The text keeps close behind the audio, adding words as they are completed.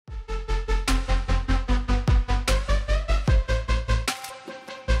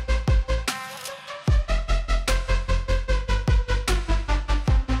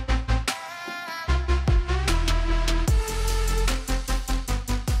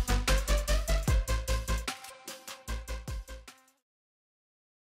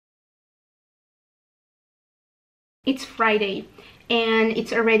It's Friday and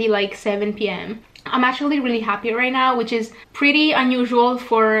it's already like 7 p.m. I'm actually really happy right now, which is pretty unusual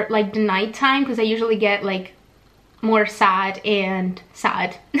for like the night time, because I usually get like more sad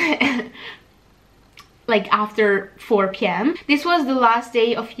like after 4 p.m. This was the last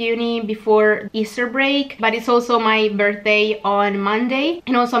day of uni before Easter break, but it's also my birthday on Monday,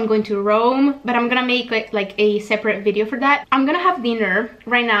 and also I'm going to Rome, but I'm gonna make like a separate video for that. I'm gonna have dinner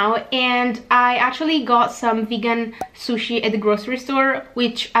right now, and I actually got some vegan sushi at the grocery store,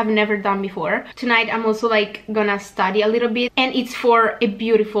 which I've never done before. Tonight I'm also like gonna study a little bit, and it's for a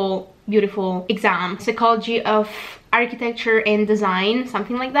beautiful exam, psychology of architecture and design,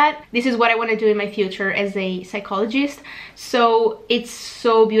 something like that. This is what I want to do in my future as a psychologist, so it's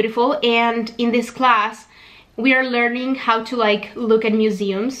so beautiful. And in this class we are learning how to like look at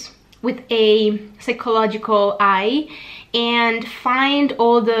museums with a psychological eye and find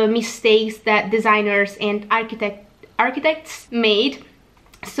all the mistakes that designers and architects made.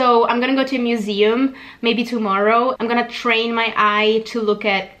 So I'm gonna go to a museum maybe tomorrow. I'm gonna train my eye to look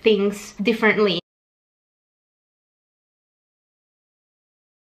at things differently.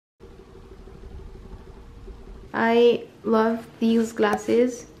 I love these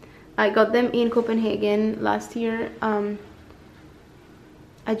glasses. I got them in Copenhagen last year. I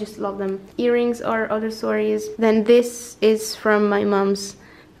just love them. Earrings are other stories. Then this is from my mom's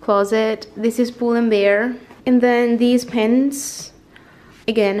closet. This is Pull and Bear. And then these pens,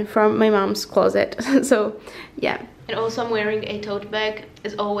 again from my mom's closet. So yeah. And also I'm wearing a tote bag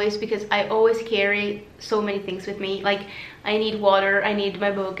as always, because I always carry so many things with me. Like I need water, I need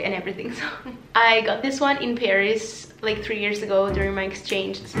my book and everything. So I got this one in Paris like 3 years ago during my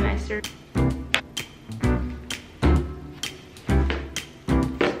exchange semester.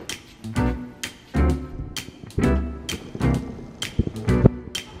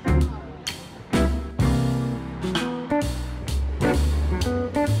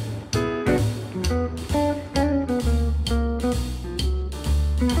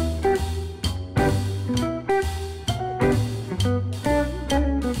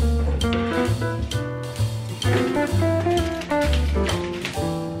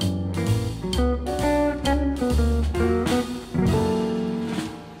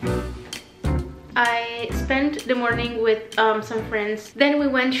 I spent the morning with some friends. Then we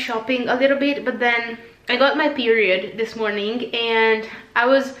went shopping a little bit, but then I got my period this morning and I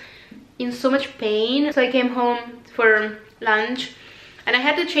was in so much pain. So I came home for lunch and I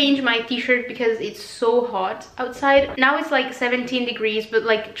had to change my t-shirt because it's so hot outside. Now it's like 17 degrees, but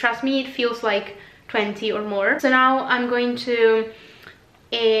like trust me, it feels like 20 or more. So now I'm going to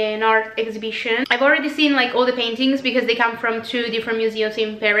an art exhibition. I've already seen like all the paintings because they come from 2 different museums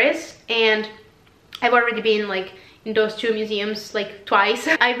in Paris, and I've already been like in those 2 museums like twice.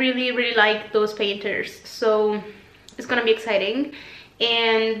 I really like those painters, so it's gonna be exciting.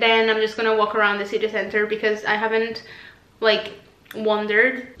 And then I'm just gonna walk around the city center because I haven't like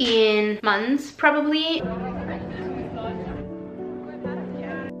wandered in months probably.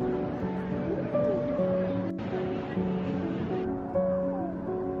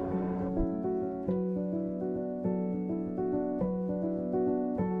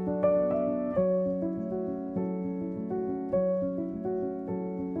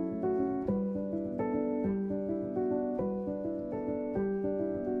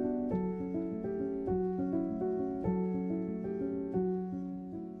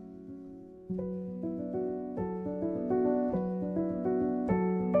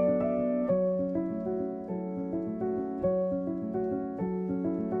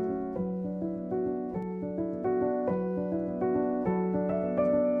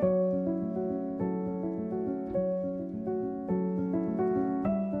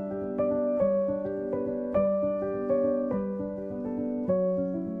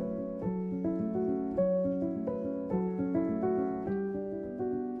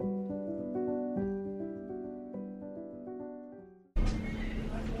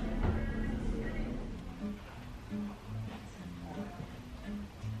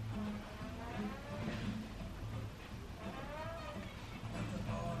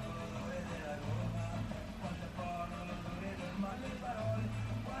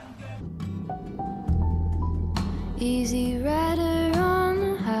 Easy rider on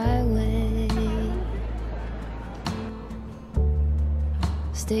the highway,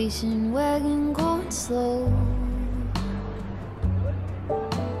 station wagon going slow,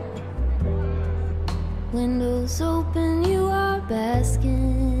 windows open, you are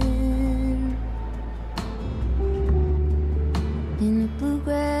basking in the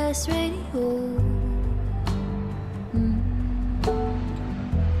bluegrass radio.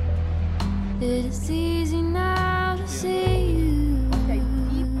 It is easy now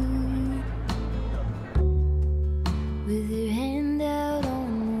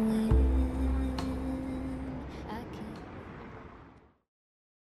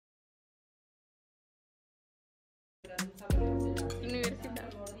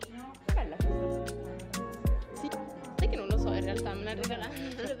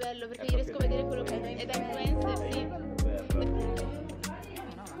È bello perché riesco a vedere quello che è da influencer, sì.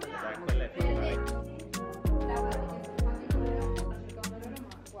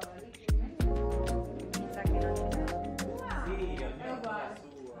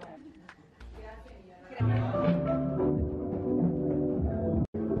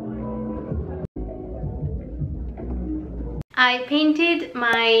 I painted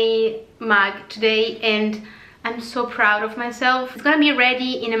my mug today and I'm so proud of myself. It's gonna be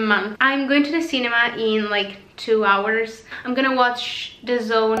ready in a month. I'm going to the cinema in like 2 hours. I'm gonna watch The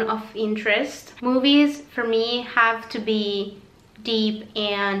Zone of Interest. Movies for me have to be deep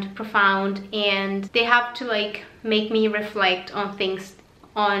and profound, and they have to like make me reflect on things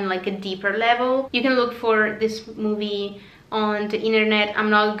on like a deeper level. You can look for this movie on the internet.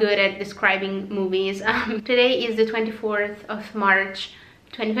 I'm not good at describing movies. Today is the 24th of March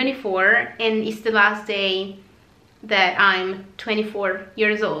 2024 and it's the last day that I'm 24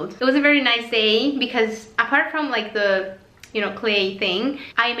 years old. It was a very nice day because apart from like the clay thing,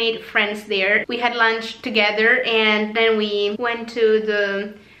 I made friends there. We had lunch together and then we went to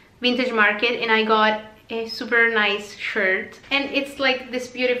the vintage market and I got a super nice shirt, and it's like this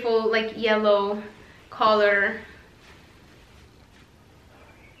beautiful like yellow color.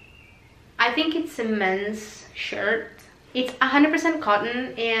 I think it's a men's shirt. It's 100%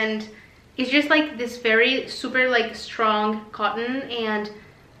 cotton and it's just like this very super like strong cotton, and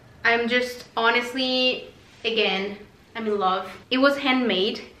I'm just honestly, again, I'm in love. It was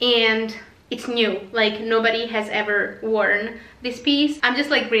handmade and it's new, like nobody has ever worn this piece. I'm just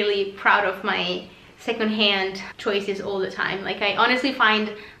like really proud of my secondhand choices all the time. Like I honestly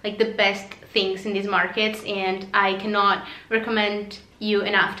find like the best things in these markets and I cannot recommend you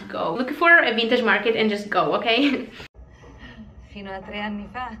enough to go. Look for a vintage market and just go, okay? Fino a 3 anni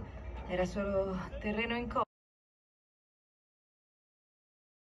fa era solo terreno incognito.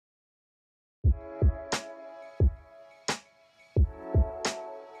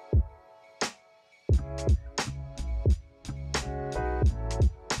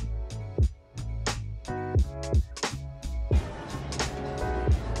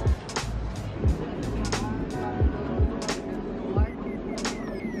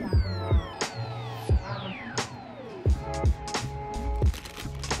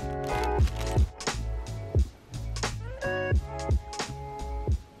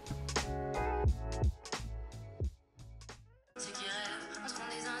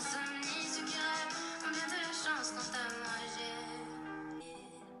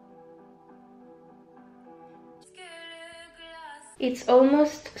 It's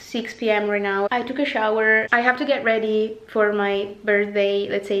almost 6 p.m. right now. I took a shower. I have to get ready for my birthday,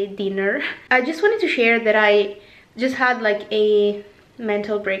 let's say dinner. I just wanted to share that I just had like a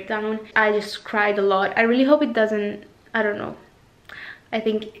mental breakdown. I just cried a lot. I really hope it doesn't, I don't know. I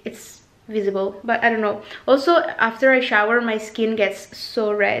think it's visible, but I don't know. Also, after I shower, my skin gets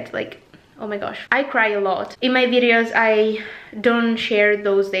so red, like, oh my gosh. I cry a lot. In my videos, I don't share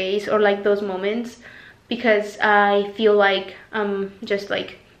those days or like those moments because I feel like I'm just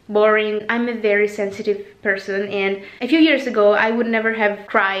like boring. I'm a very sensitive person, and a few years ago I would never have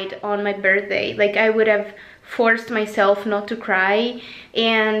cried on my birthday. Like I would have forced myself not to cry,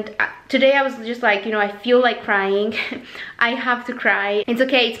 and today I was just like, I feel like crying. I have to cry. It's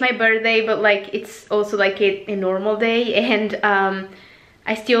okay, it's my birthday, but like it's also like a normal day, and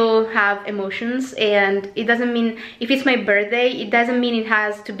I still have emotions, and it doesn't mean, if it's my birthday, it doesn't mean it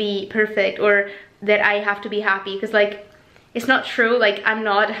has to be perfect or that I have to be happy, because like it's not true. Like I'm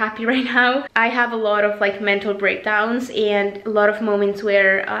not happy right now. I have a lot of like mental breakdowns and a lot of moments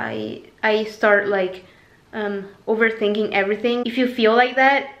where I start like overthinking everything. If you feel like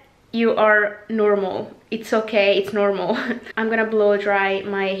that, you are normal. It's okay, it's normal. I'm gonna blow dry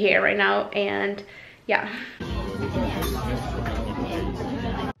my hair right now, and yeah.